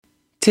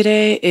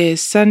Today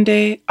is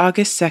Sunday,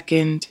 August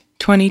 2nd,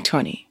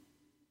 2020.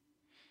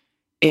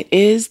 It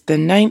is the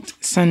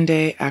 9th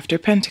Sunday after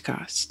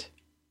Pentecost.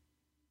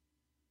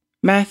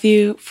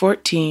 Matthew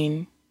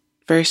 14,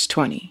 verse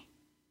 20.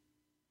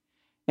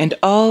 And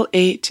all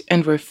ate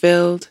and were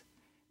filled,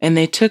 and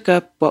they took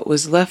up what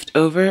was left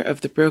over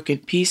of the broken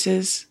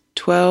pieces,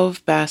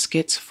 12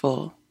 baskets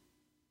full.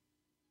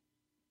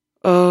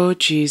 O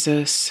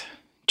Jesus,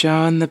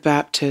 John the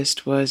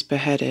Baptist was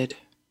beheaded.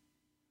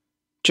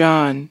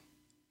 John,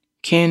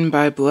 kin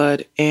by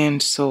blood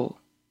and soul.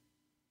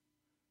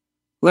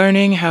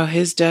 Learning how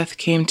his death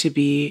came to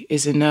be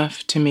is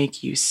enough to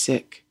make you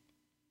sick.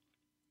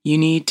 You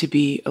need to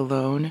be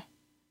alone.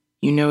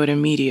 You know it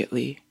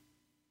immediately.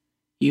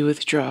 You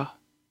withdraw.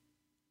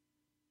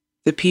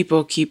 The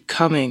people keep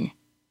coming.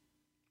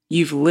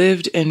 You've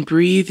lived and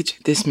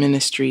breathed this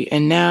ministry,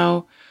 and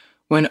now,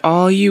 when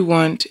all you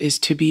want is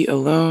to be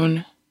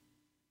alone,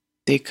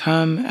 they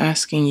come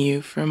asking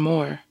you for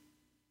more.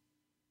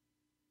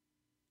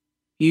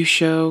 You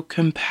show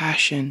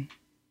compassion.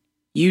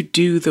 You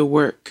do the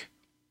work.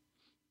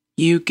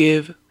 You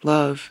give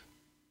love.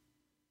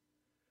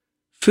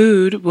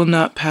 Food will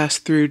not pass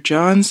through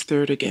John's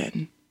throat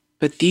again,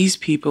 but these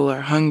people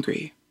are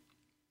hungry.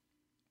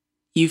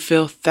 You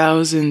fill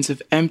thousands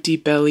of empty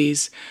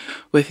bellies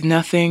with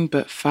nothing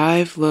but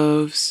 5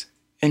 loaves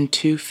and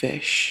 2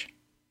 fish.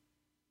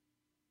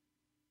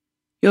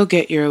 You'll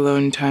get your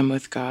alone time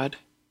with God.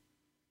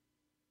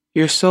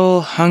 Your soul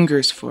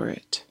hungers for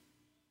it.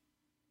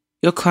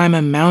 You'll climb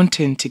a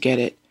mountain to get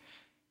it.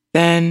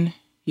 Then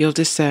you'll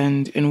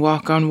descend and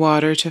walk on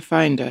water to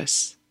find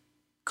us,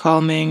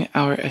 calming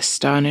our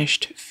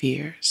astonished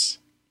fears.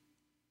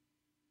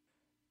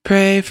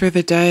 Pray for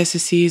the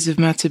dioceses of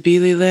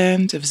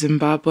Matabeleland of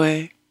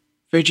Zimbabwe,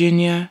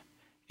 Virginia,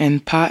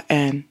 and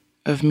Pa-En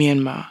of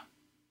Myanmar.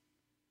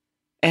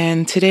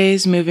 And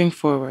today's moving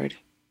forward.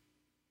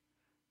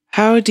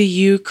 How do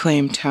you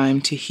claim time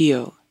to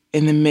heal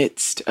in the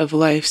midst of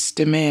life's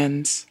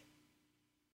demands?